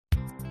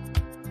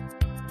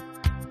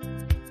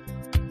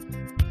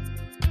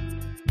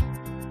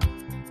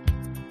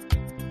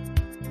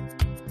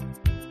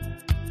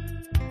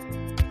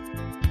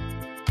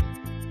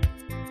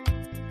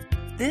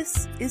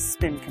This is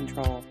Spin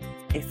Control,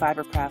 a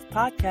Fibercraft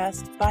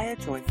podcast by a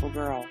joyful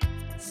girl.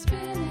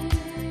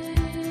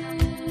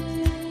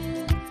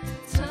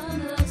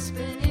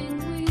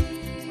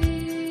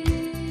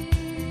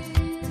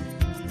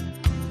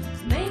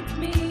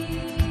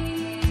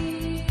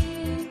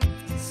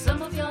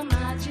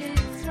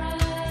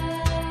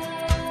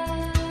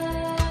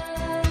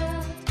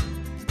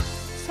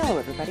 Hello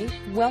everybody,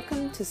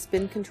 welcome to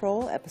Spin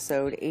Control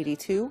episode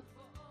 82,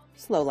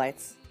 Slow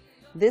Lights.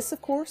 This,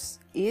 of course,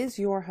 is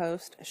your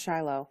host,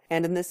 Shiloh,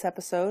 and in this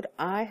episode,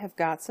 I have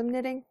got some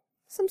knitting,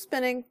 some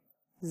spinning,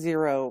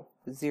 zero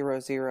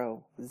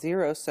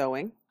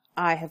sewing.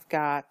 I have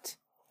got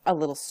a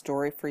little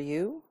story for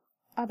you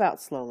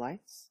about slow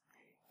lights,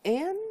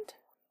 and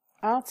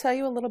I'll tell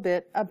you a little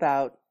bit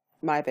about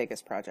my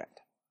biggest project.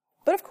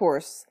 But of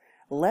course,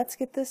 let's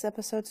get this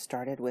episode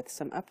started with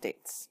some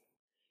updates.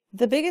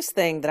 The biggest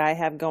thing that I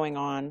have going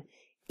on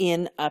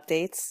in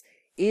updates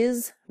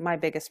is my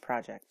biggest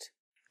project.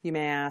 You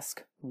may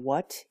ask,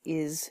 what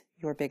is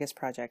your biggest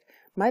project?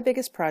 My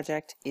biggest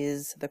project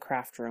is the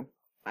craft room.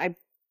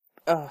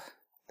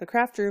 The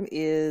craft room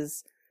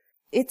it's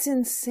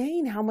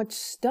insane how much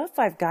stuff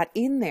I've got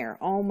in there.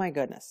 Oh my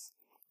goodness.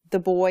 The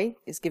boy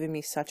is giving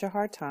me such a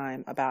hard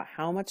time about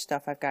how much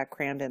stuff I've got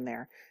crammed in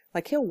there.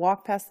 Like he'll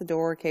walk past the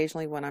door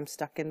occasionally when I'm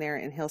stuck in there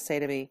and he'll say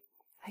to me,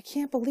 I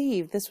can't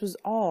believe this was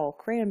all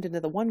crammed into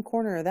the one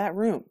corner of that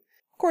room.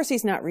 Of course,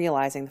 he's not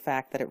realizing the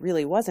fact that it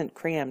really wasn't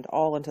crammed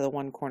all into the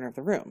one corner of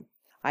the room.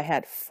 I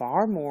had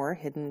far more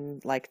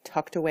hidden,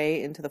 tucked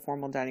away into the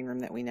formal dining room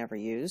that we never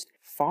used,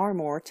 far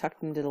more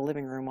tucked into the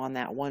living room on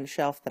that one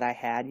shelf that I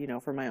had,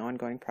 for my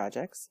ongoing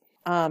projects.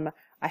 I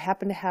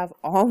happen to have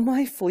all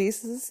my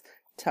fleeces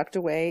tucked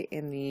away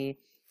in the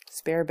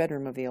spare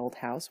bedroom of the old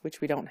house,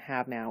 which we don't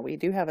have now. We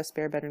do have a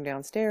spare bedroom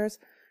downstairs,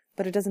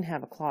 but it doesn't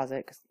have a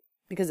closet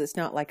because it's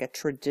not like a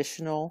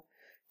traditional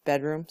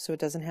bedroom, so it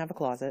doesn't have a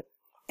closet.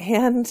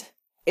 And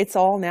it's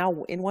all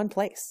now in one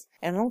place.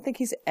 And I don't think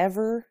he's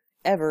ever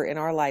in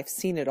our life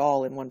seen it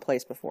all in one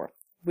place before,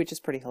 which is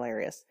pretty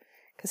hilarious.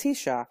 Because he's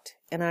shocked,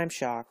 and I'm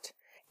shocked.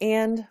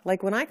 And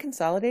when I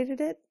consolidated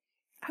it,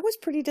 I was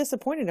pretty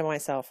disappointed in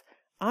myself.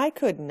 I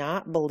could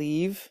not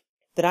believe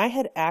that I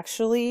had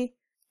actually,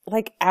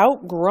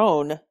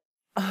 outgrown,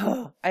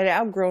 I'd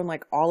outgrown,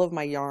 all of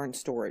my yarn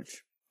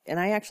storage. And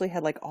I actually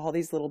had, all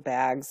these little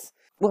bags.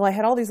 Well, I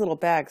had all these little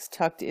bags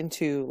tucked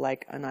into,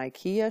 an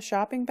IKEA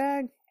shopping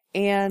bag.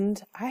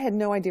 And I had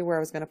no idea where I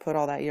was going to put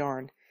all that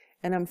yarn.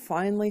 And I'm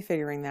finally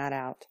figuring that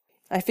out.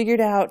 I figured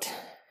out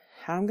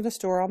how I'm going to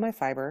store all my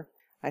fiber.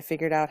 I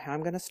figured out how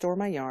I'm going to store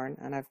my yarn.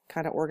 And I've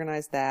kind of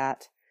organized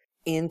that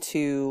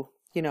into,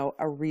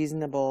 a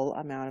reasonable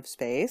amount of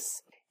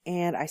space.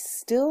 And I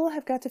still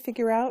have got to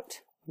figure out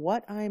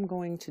what I'm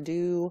going to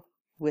do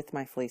with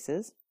my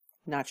fleeces.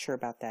 Not sure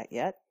about that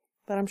yet,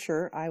 but I'm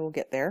sure I will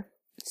get there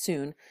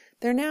soon.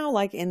 They're now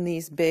in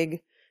these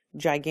big,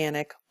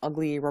 gigantic,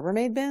 ugly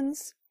Rubbermaid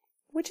bins,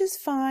 which is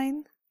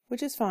fine.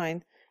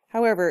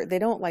 However, they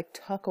don't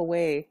tuck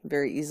away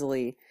very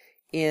easily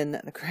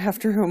in the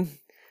craft room.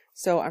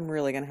 So I'm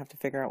really going to have to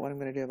figure out what I'm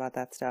going to do about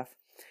that stuff.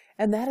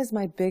 And that is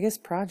my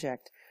biggest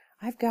project.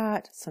 I've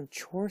got some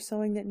chore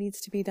sewing that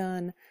needs to be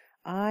done.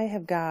 I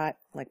have got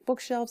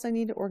bookshelves I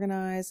need to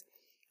organize.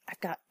 I've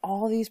got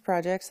all these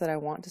projects that I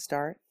want to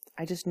start.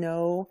 I just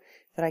know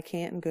that I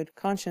can't in good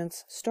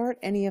conscience start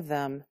any of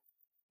them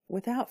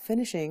without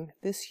finishing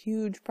this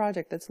huge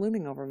project that's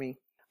looming over me.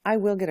 I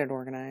will get it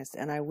organized,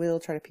 and I will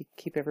try to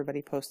keep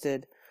everybody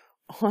posted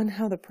on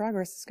how the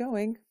progress is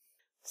going.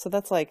 So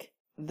that's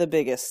the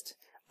biggest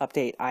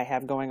update I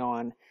have going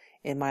on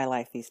in my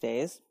life these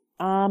days.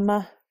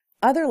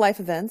 Other life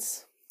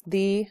events,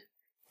 the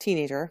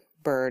teenager,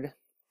 Bird,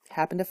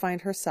 happened to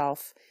find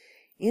herself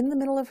in the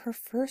middle of her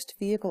first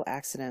vehicle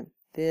accident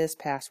this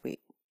past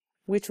week,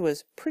 which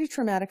was pretty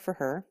traumatic for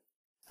her.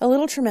 A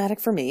little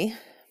traumatic for me,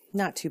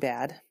 not too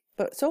bad.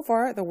 But so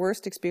far, the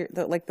worst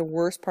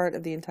part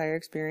of the entire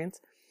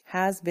experience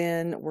has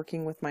been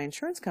working with my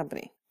insurance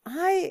company.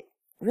 I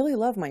really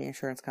love my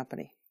insurance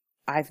company.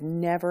 I've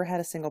never had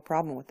a single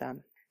problem with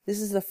them.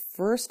 This is the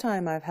first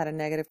time I've had a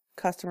negative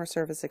customer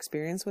service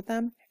experience with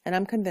them, and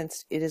I'm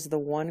convinced it is the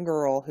one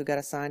girl who got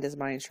assigned as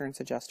my insurance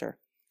adjuster.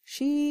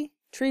 She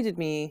treated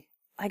me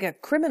like a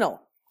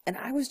criminal, and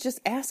I was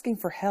just asking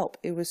for help.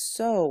 It was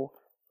so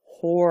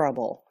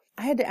horrible.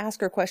 I had to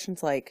ask her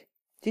questions like,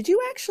 did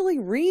you actually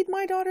read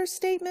my daughter's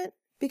statement?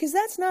 Because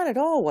that's not at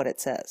all what it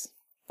says.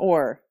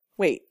 Or,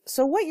 wait,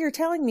 so what you're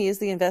telling me is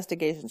the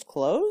investigation's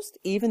closed,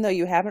 even though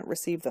you haven't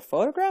received the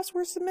photographs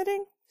we're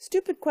submitting?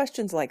 Stupid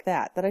questions like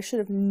that I should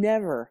have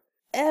never,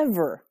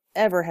 ever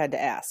had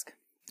to ask.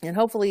 And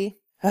hopefully,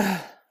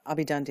 I'll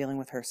be done dealing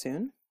with her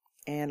soon.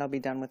 And I'll be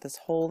done with this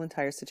whole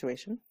entire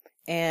situation.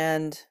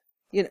 And,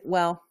 you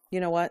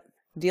know what?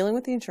 Dealing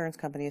with the insurance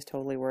company is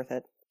totally worth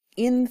it.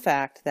 In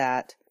fact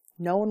that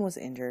no one was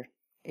injured.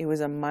 It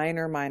was a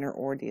minor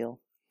ordeal.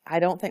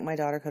 I don't think my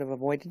daughter could have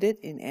avoided it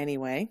in any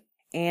way.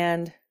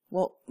 And,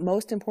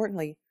 most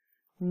importantly,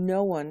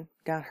 no one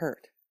got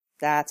hurt.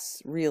 That's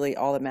really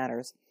all that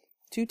matters.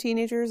 2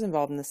 teenagers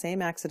involved in the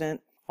same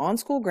accident on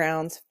school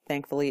grounds,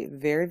 thankfully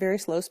very, very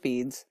slow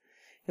speeds.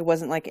 It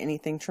wasn't like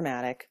anything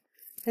traumatic,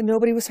 and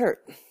nobody was hurt.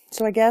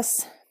 So I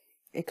guess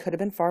it could have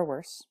been far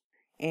worse.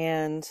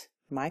 And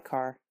my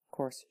car, of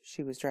course,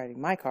 she was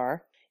driving my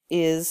car,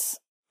 is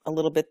a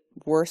little bit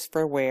worse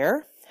for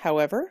wear.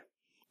 However,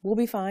 we'll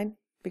be fine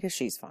because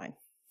she's fine.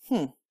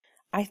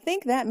 I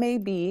think that may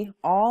be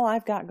all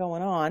I've got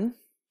going on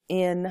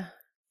in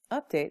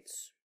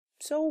updates.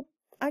 So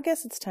I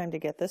guess it's time to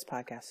get this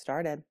podcast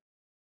started.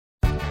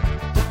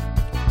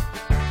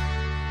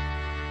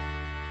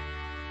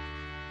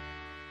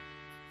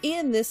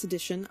 In this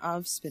edition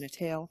of Spin a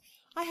Tale,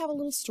 I have a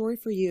little story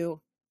for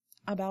you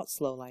about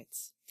slow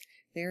lights.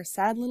 They are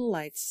sad little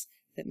lights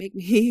that make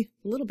me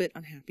a little bit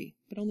unhappy,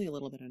 but only a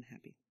little bit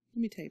unhappy.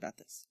 Let me tell you about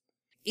this.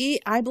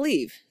 I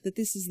believe that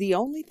this is the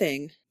only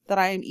thing that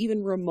I am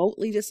even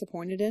remotely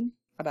disappointed in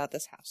about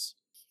this house.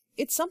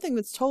 It's something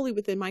that's totally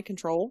within my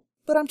control,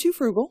 but I'm too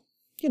frugal,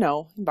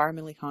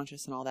 environmentally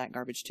conscious and all that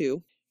garbage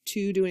too,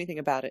 to do anything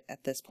about it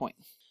at this point.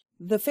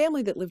 The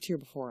family that lived here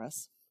before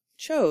us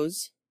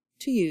chose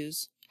to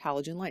use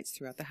halogen lights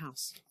throughout the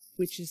house,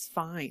 which is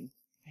fine.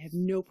 I have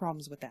no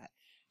problems with that.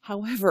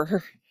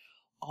 However,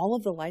 all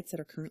of the lights that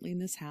are currently in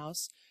this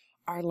house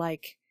are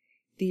like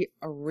the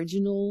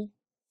original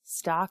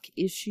stock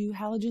issue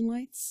halogen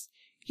lights.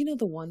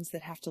 The ones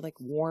that have to like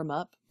warm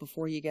up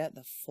before you get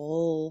the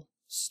full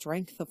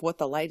strength of what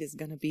the light is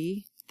going to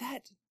be.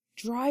 That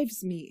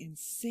drives me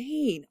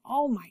insane.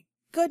 Oh my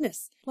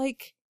goodness. I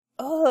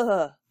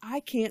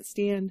can't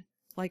stand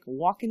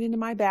walking into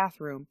my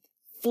bathroom,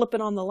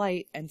 flipping on the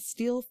light and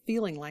still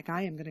feeling like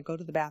I am going to go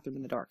to the bathroom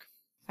in the dark.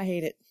 I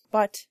hate it.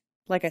 But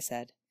like I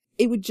said,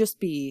 it would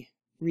be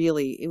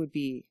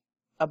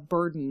a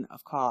burden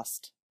of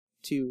cost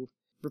to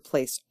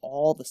replace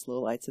all the slow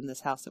lights in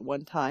this house at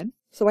one time.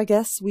 So I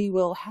guess we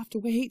will have to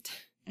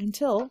wait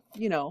until,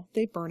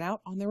 they burn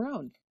out on their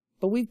own.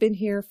 But we've been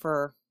here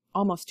for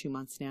almost 2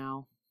 months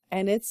now,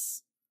 and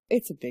it's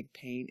a big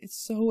pain. It's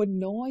so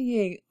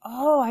annoying.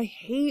 Oh, I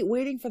hate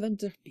waiting for them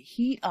to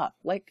heat up.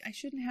 I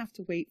shouldn't have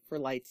to wait for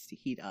lights to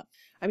heat up.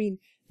 I mean,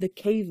 the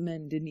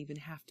cavemen didn't even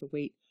have to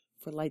wait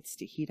for lights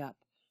to heat up.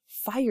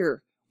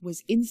 Fire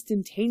was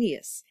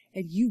instantaneous,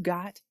 and you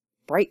got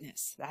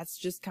brightness. That's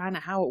just kind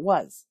of how it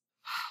was.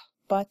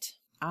 But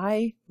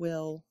I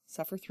will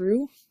suffer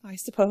through, I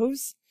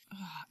suppose.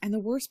 And the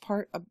worst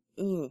part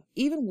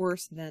even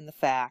worse than the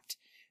fact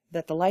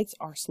that the lights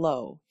are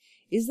slow,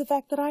 is the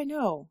fact that I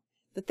know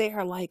that they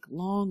are like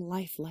long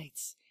life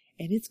lights,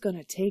 and it's going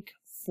to take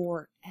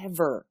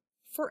forever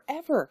for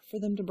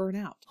them to burn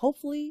out.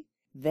 Hopefully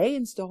they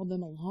installed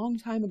them a long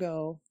time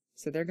ago,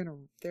 so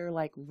they're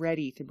like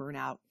ready to burn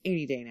out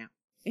any day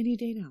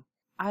now.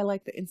 I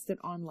like the instant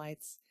on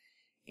lights,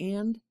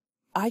 and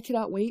I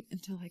cannot wait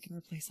until I can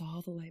replace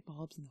all the light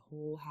bulbs in the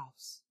whole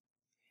house.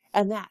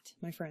 And that,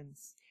 my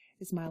friends,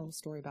 is my little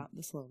story about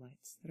the slow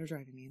lights that are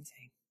driving me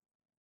insane.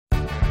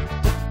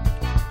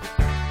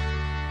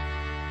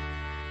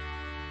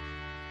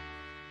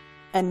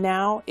 And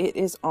now it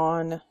is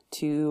on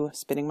to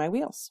spinning my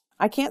wheels.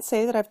 I can't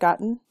say that I've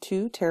gotten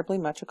too terribly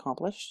much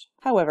accomplished.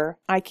 However,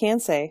 I can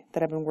say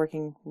that I've been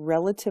working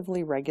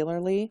relatively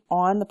regularly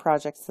on the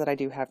projects that I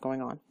do have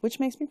going on, which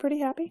makes me pretty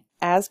happy,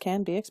 as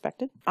can be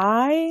expected.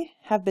 I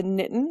have been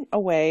knitting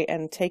away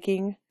and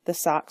taking the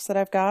socks that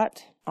I've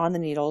got on the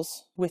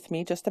needles with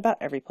me just about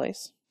every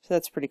place. So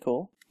that's pretty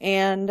cool.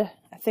 And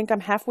I think I'm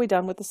halfway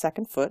done with the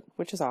second foot,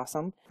 which is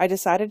awesome. I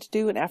decided to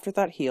do an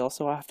afterthought heel,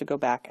 so I'll have to go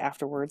back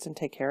afterwards and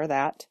take care of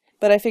that.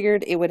 But I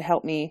figured it would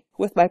help me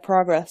with my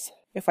progress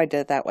if I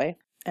did it that way,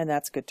 and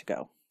that's good to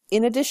go.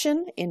 In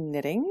addition, in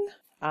knitting,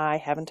 I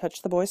haven't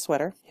touched the boy's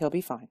sweater. He'll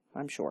be fine,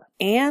 I'm sure.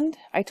 And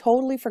I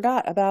totally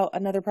forgot about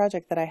another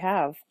project that I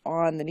have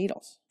on the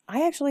needles.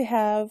 I actually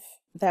have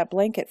that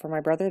blanket for my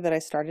brother that I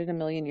started a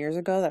million years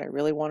ago that I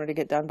really wanted to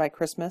get done by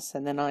Christmas,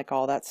 and then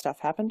all that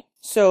stuff happened.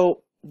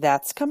 So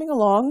that's coming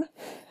along,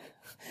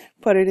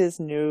 but it is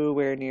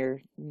nowhere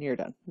near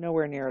done.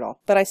 Nowhere near at all.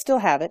 But I still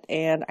have it,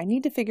 and I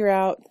need to figure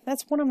out,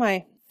 that's one of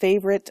my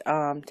favorite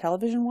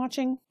television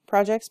watching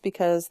projects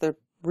because the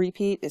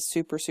repeat is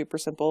super, super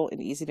simple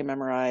and easy to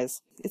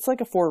memorize. It's like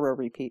a 4-row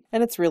repeat,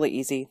 and it's really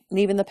easy. And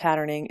even the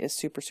patterning is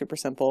super, super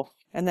simple,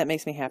 and that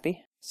makes me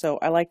happy. So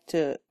I like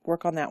to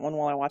work on that one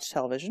while I watch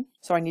television.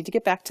 So I need to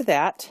get back to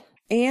that.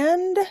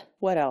 And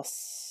what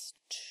else?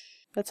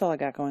 That's all I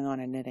got going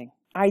on in knitting.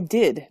 I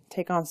did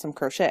take on some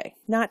crochet.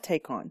 Not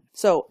take on.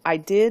 So I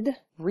did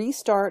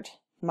restart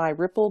my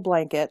ripple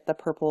blanket, the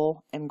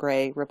purple and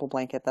gray ripple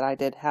blanket that I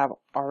did have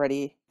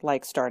already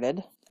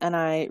started. And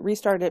I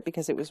restarted it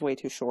because it was way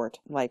too short,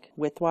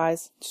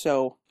 width-wise.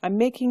 So I'm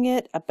making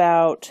it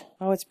about,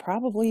 it's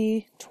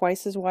probably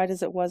twice as wide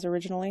as it was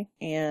originally.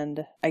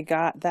 And I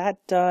got that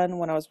done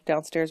when I was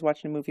downstairs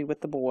watching a movie with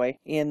the boy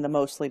in the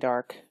mostly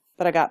dark.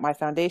 But I got my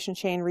foundation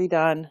chain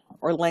redone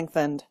or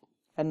lengthened,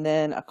 and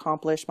then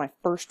accomplished my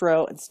first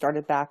row and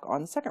started back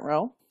on the second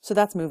row. So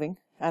that's moving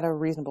at a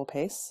reasonable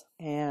pace,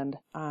 and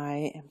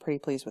I am pretty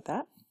pleased with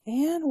that.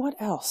 And what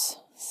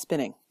else?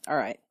 Spinning. All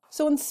right.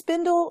 So in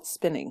spindle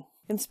spinning,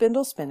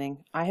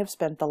 I have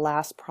spent the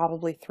last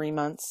probably 3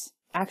 months,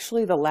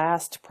 actually the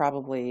last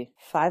probably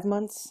 5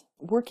 months,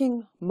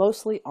 working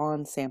mostly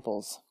on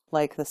samples.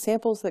 Like the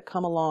samples that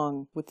come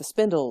along with the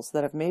spindles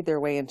that have made their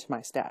way into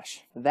my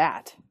stash.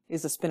 That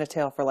is a spin a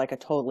tale for like a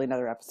totally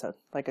another episode.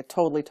 Like a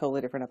totally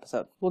different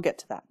episode. We'll get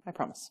to that, I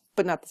promise.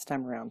 But not this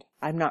time around.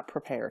 I'm not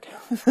prepared.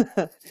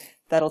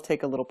 That'll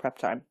take a little prep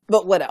time.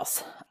 But what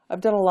else? I've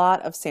done a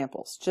lot of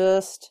samples.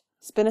 Just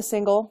spin a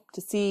single to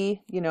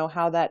see,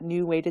 how that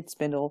new weighted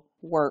spindle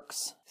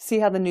works. See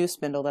how the new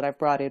spindle that I've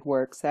brought in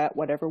works at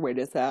whatever weight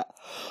is that.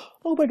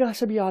 Oh my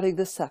gosh, I'm yawning.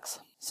 This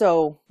sucks.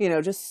 So,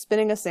 just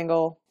spinning a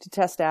single to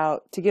test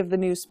out, to give the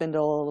new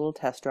spindle a little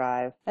test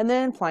drive, and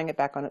then plying it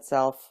back on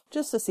itself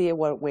just to see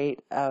what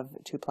weight of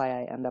 2-ply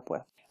I end up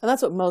with. And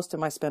that's what most of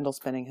my spindle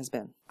spinning has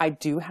been. I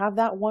do have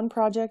that one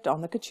project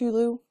on the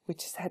Cthulhu,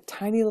 which is that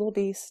tiny little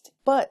beast.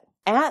 But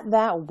at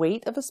that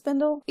weight of a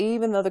spindle,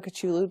 even though the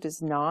Cthulhu does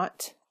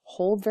not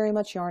hold very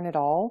much yarn at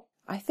all,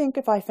 I think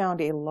if I found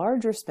a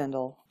larger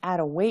spindle at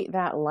a weight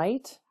that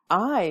light,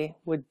 I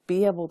would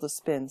be able to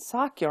spin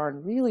sock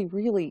yarn really,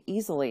 really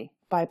easily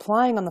by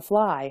applying on the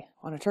fly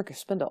on a Turkish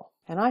spindle.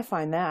 And I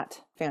find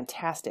that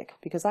fantastic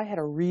because I had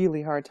a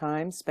really hard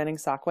time spinning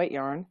sock weight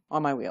yarn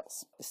on my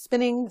wheels.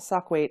 Spinning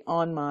sock weight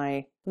on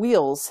my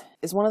wheels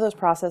is one of those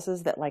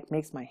processes that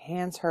makes my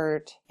hands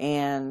hurt,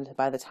 and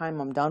by the time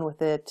I'm done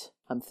with it,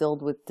 I'm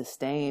filled with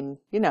disdain.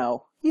 You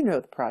know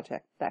the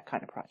project, that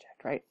kind of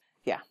project, right?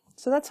 Yeah.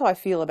 So that's how I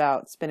feel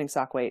about spinning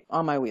sock weight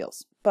on my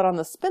wheels. But on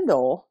the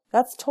spindle,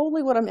 that's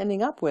totally what I'm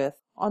ending up with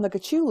on the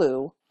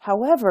Cthulhu.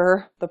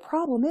 However, the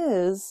problem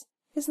is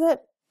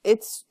that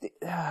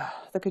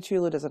the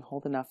Cthulhu doesn't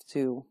hold enough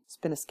to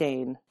spin a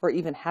skein or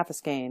even half a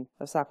skein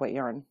of sock weight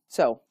yarn.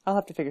 So I'll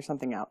have to figure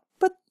something out.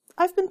 But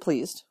I've been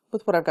pleased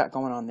with what I've got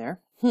going on there.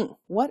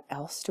 What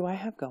else do I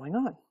have going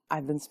on?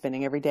 I've been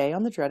spinning every day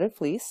on the dreaded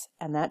fleece,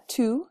 and that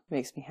too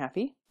makes me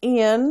happy.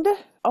 And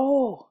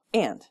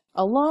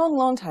a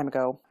long time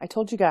ago, I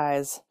told you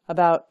guys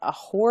about a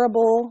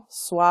horrible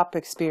swap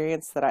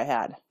experience that I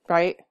had,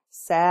 right?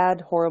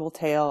 Sad, horrible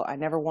tale. I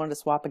never wanted to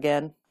swap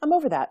again. I'm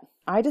over that.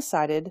 I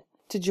decided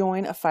to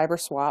join a fiber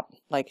swap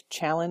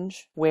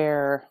challenge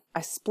where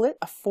I split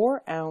a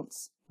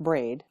 4-ounce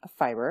braid of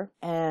fiber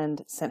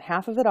and sent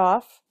half of it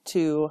off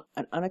to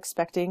an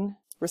unexpected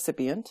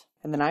recipient.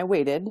 And then I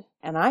waited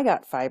and I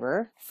got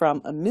fiber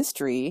from a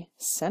mystery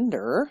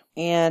sender,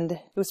 and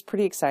it was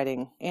pretty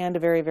exciting and a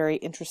very, very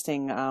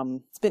interesting.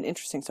 It's been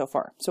interesting so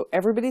far. So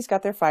everybody's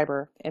got their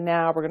fiber, and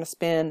now we're going to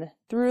spin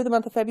through the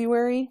month of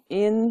February.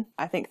 Through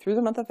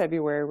the month of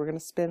February, we're going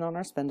to spin on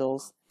our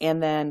spindles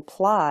and then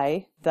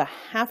ply the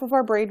half of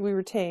our braid we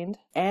retained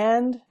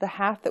and the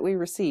half that we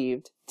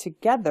received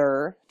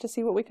together to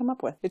see what we come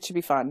up with. It should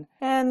be fun.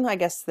 And I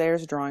guess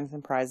there's drawings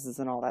and prizes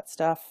and all that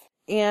stuff.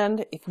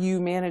 And if you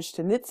manage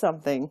to knit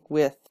something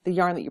with the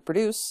yarn that you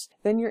produce,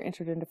 then you're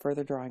entered into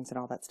further drawings and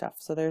all that stuff.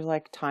 So there's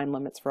time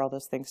limits for all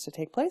those things to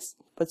take place.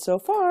 But so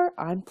far,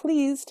 I'm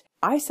pleased.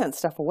 I sent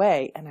stuff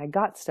away and I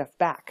got stuff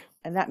back.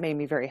 And that made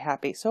me very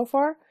happy. So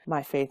far,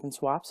 my faith in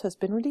swaps has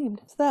been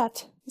redeemed. So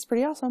that is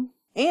pretty awesome.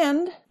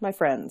 And my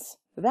friends,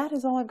 that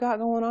is all I've got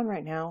going on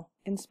right now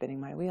in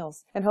spinning my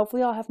wheels. And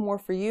hopefully I'll have more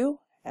for you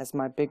as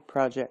my big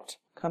project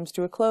comes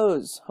to a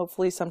close,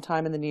 hopefully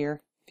sometime in the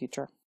near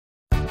future.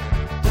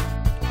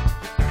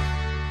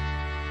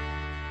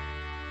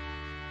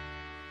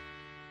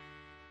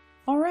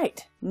 All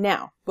right,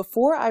 now,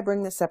 before I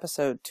bring this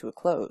episode to a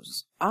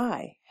close,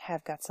 I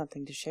have got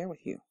something to share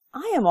with you.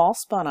 I am all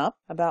spun up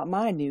about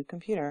my new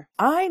computer.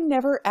 I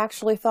never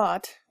actually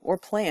thought or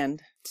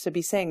planned to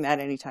be saying that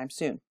anytime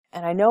soon.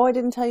 And I know I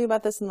didn't tell you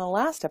about this in the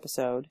last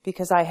episode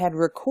because I had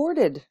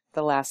recorded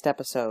the last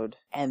episode.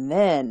 And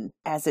then,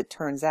 as it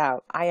turns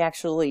out, I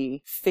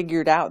actually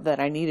figured out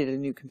that I needed a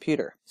new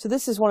computer. So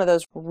this is one of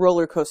those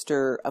roller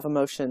coaster of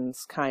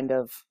emotions kind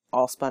of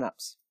all spun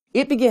ups.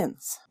 It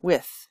begins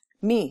with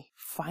me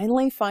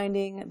finally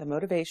finding the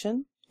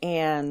motivation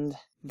and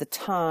the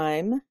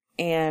time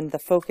and the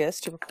focus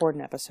to record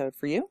an episode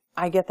for you.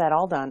 I get that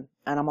all done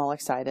and I'm all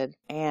excited.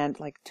 And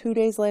 2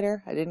 days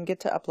later, I didn't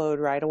get to upload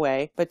right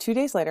away, but 2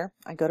 days later,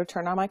 I go to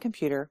turn on my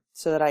computer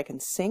so that I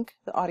can sync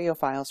the audio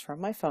files from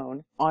my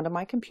phone onto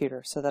my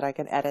computer so that I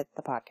can edit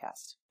the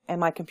podcast. And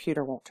my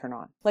computer won't turn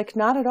on.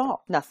 Not at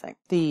all. Nothing.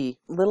 The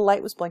little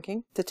light was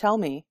blinking to tell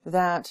me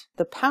that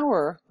the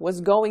power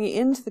was going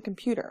into the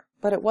computer,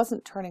 but it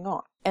wasn't turning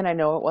on. And I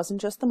know it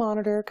wasn't just the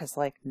monitor because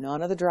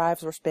none of the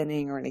drives were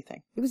spinning or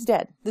anything. It was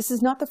dead. This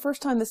is not the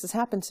first time this has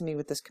happened to me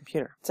with this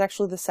computer. It's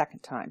actually the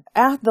second time.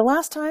 The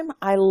last time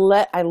I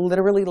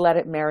literally let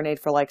it marinate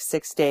for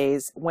 6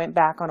 days, went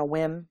back on a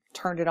whim,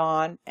 turned it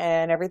on,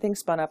 and everything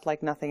spun up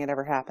like nothing had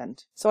ever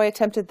happened. So I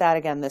attempted that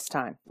again this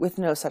time with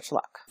no such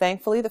luck.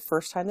 Thankfully, the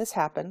first time this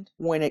happened,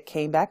 when it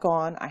came back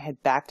on, I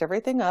had backed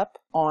everything up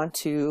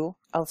onto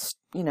a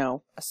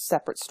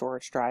separate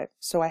storage drive.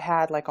 So I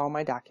had all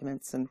my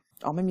documents and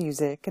all my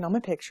music and all my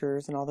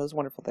pictures and all those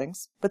wonderful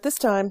things. But this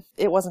time,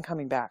 it wasn't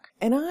coming back.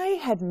 And I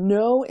had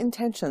no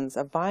intentions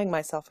of buying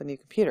myself a new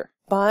computer.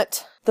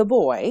 But the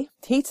boy,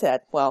 he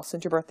said, well,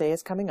 since your birthday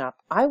is coming up,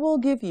 I will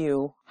give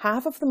you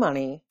half of the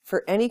money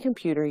for any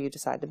computer you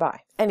decide to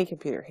buy. Any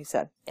computer, he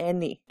said.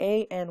 Any.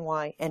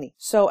 A-N-Y, any.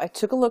 So I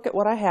took a look at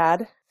what I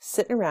had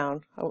sitting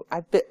around.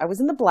 I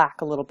was in the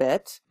black a little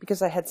bit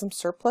because I had some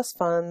surplus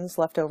funds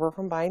left over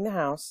from buying the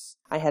house.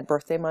 I had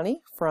birthday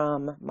money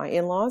from my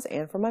in-laws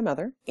and from my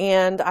mother.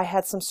 And I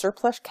had some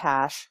surplus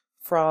cash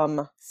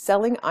from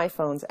selling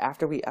iPhones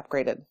after we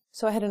upgraded.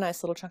 So I had a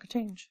nice little chunk of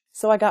change.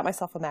 So I got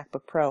myself a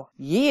MacBook Pro.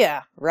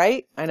 Yeah,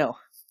 right? I know.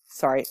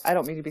 Sorry, I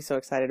don't mean to be so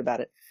excited about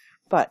it.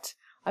 But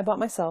I bought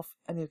myself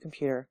a new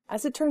computer.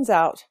 As it turns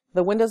out,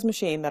 the Windows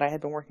machine that I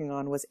had been working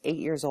on was 8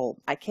 years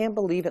old. I can't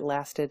believe it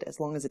lasted as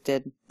long as it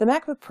did. The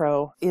MacBook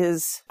Pro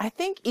is, I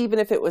think even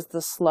if it was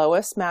the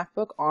slowest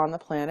MacBook on the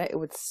planet, it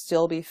would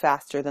still be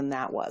faster than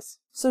that was.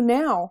 So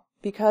now,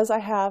 because I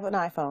have an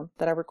iPhone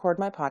that I record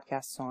my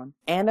podcasts on,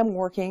 and I'm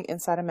working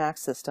inside a Mac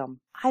system,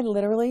 I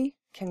literally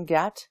can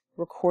get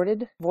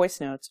recorded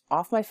voice notes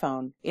off my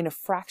phone in a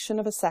fraction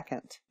of a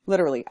second.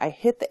 Literally, I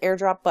hit the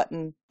AirDrop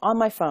button on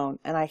my phone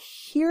and I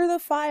hear the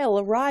file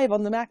arrive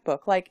on the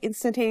MacBook like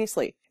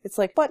instantaneously. It's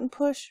like button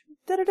push,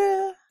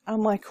 da-da-da.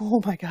 I'm like,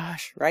 oh my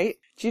gosh, right?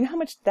 Do you know how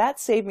much that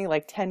saved me?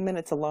 Like 10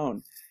 minutes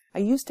alone. I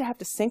used to have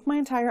to sync my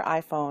entire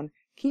iPhone,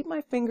 keep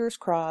my fingers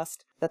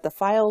crossed that the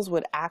files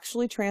would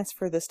actually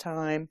transfer this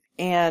time.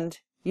 And,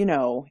 you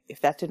know,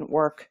 if that didn't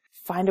work,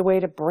 find a way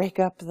to break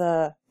up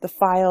the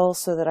files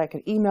so that I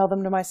could email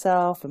them to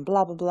myself and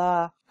blah, blah,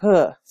 blah.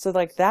 So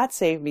like that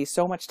saved me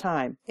so much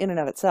time in and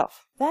of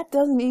itself. That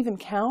doesn't even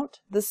count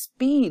the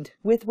speed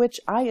with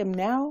which I am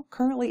now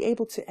currently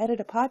able to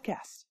edit a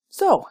podcast.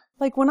 So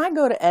like when I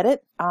go to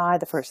edit,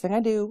 the first thing I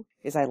do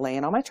is I lay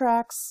in all my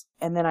tracks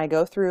and then I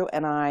go through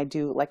and I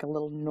do like a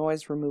little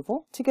noise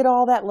removal to get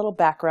all that little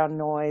background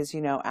noise,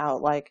 you know,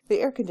 out, like the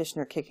air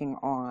conditioner kicking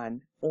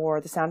on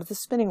or the sound of the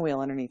spinning wheel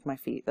underneath my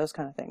feet, those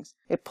kind of things.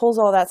 It pulls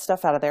all that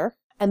stuff out of there.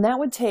 And that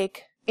would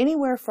take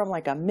anywhere from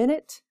like a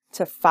minute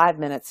to 5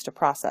 minutes to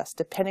process,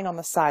 depending on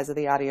the size of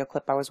the audio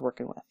clip I was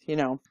working with. You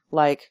know,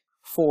 like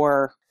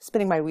for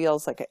spinning my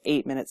wheels, like an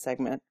 8-minute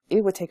segment,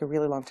 it would take a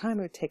really long time.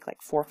 It would take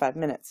like 4 or 5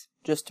 minutes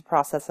just to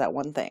process that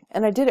one thing.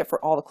 And I did it for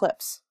all the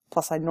clips.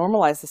 Plus I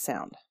normalized the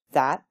sound.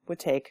 That would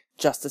take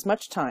just as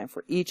much time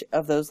for each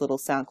of those little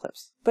sound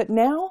clips. But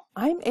now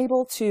I'm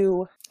able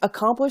to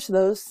accomplish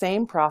those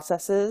same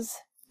processes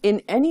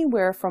in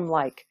anywhere from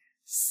like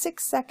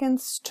 6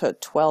 seconds to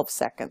 12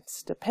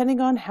 seconds, depending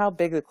on how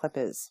big the clip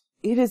is.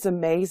 It is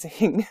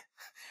amazing.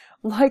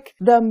 Like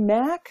the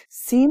Mac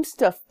seems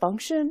to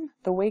function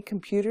the way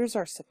computers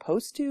are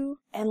supposed to.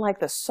 And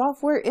like the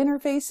software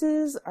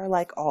interfaces are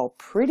like all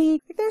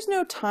pretty. Like there's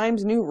no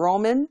Times New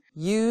Roman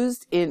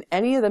used in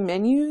any of the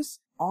menus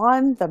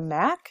on the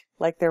Mac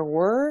like there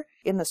were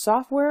in the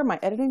software, my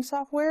editing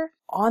software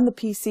on the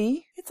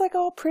PC. It's like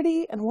all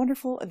pretty and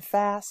wonderful and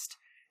fast.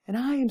 And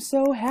I am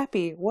so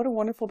happy. What a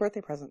wonderful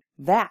birthday present.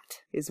 That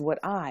is what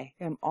I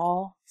am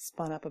all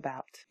spun up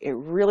about. It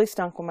really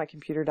stunk when my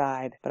computer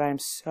died, but I am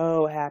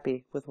so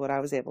happy with what I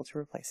was able to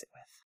replace it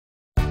with.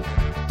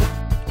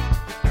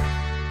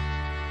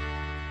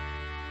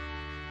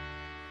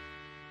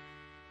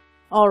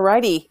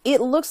 Alrighty,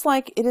 it looks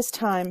like it is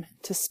time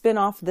to spin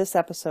off this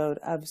episode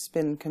of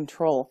Spin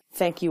Control.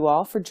 Thank you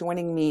all for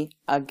joining me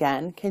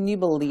again. Can you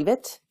believe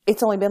it?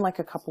 It's only been like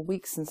a couple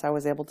weeks since I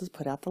was able to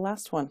put out the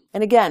last one.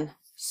 And again,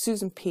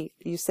 Susan Pete,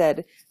 you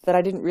said that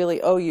I didn't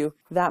really owe you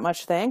that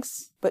much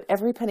thanks, but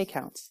every penny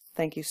counts.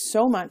 Thank you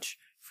so much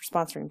for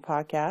sponsoring the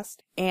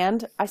podcast.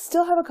 And I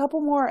still have a couple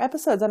more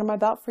episodes under my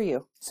belt for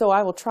you, so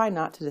I will try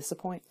not to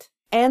disappoint.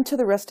 And to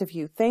the rest of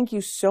you, thank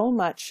you so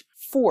much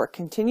for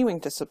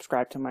continuing to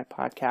subscribe to my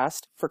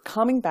podcast, for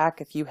coming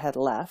back if you had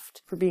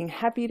left, for being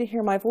happy to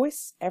hear my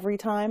voice every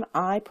time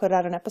I put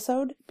out an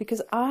episode,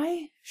 because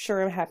I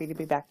sure am happy to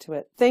be back to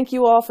it. Thank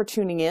you all for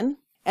tuning in.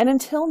 And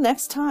until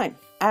next time,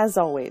 as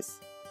always,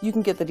 you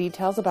can get the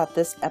details about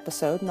this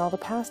episode and all the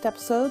past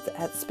episodes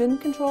at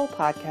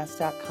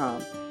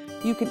spincontrolpodcast.com.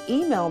 You can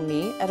email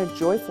me at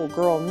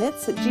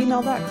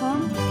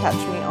ajoyfulgirlknits@gmail.com, catch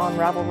me on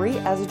Ravelry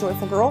as a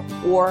Joyful Girl,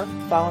 or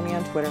follow me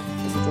on Twitter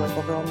as a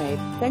Joyful Girl Maid.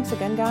 Thanks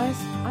again, guys.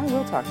 I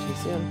will talk to you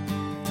soon.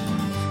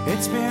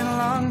 It's been a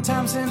long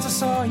time since I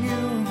saw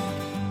you.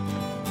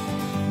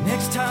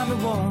 Next time it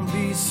won't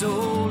be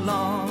so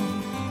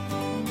long.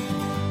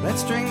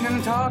 Let's drink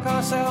and talk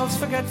ourselves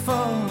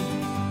forgetful.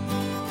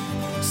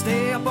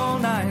 Stay up all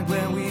night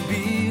where we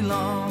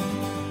belong.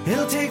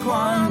 It'll take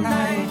one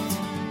night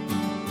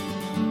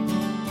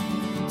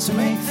to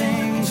make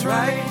things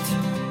right.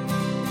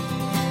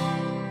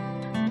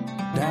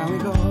 Down we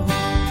go.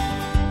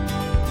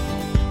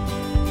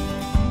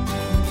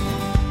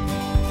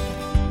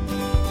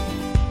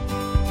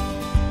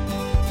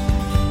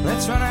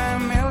 Let's run a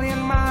million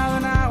miles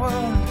an hour.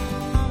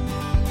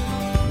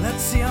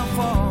 Let's see how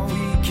far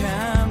we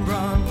can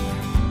run.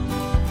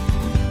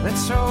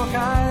 Let's throw a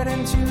kite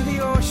into the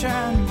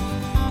ocean.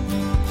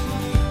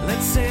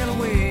 Let's sail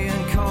away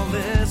and call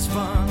this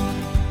fun.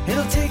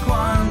 It'll take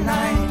one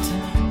night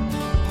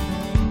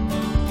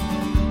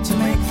to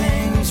make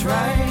things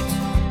right.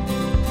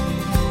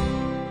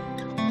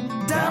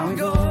 down we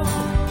go.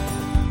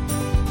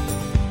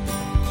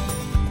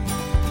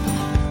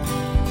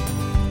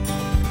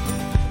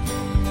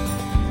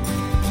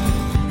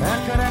 I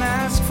couldn't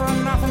ask for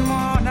nothing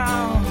more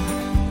now,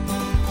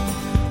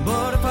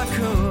 but if I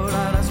could,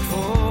 I'd ask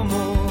for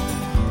more.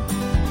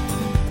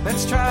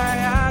 Let's try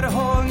out a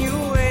whole new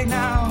way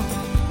now,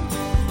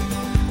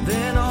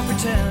 then I'll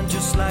pretend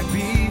just like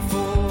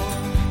before.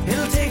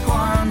 It'll take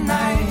one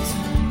night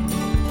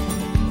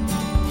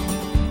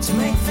to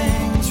make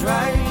things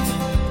right.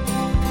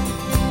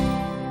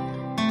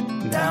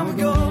 Down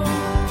we go.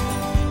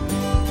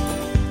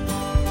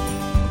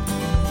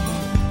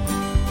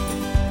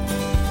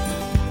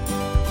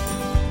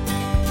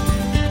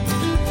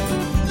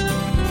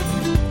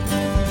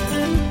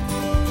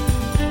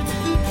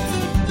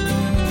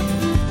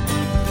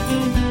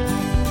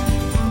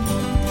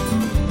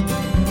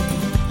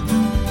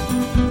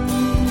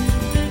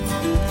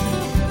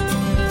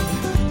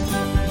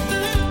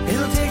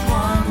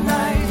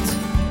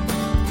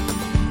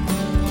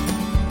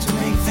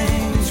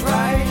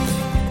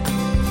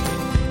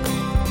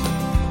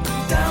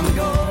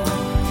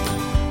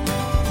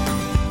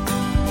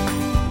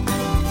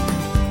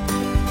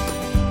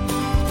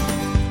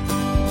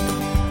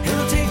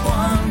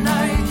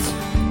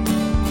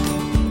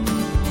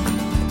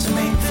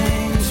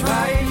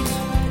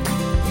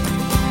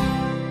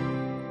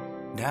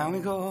 Down we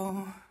go.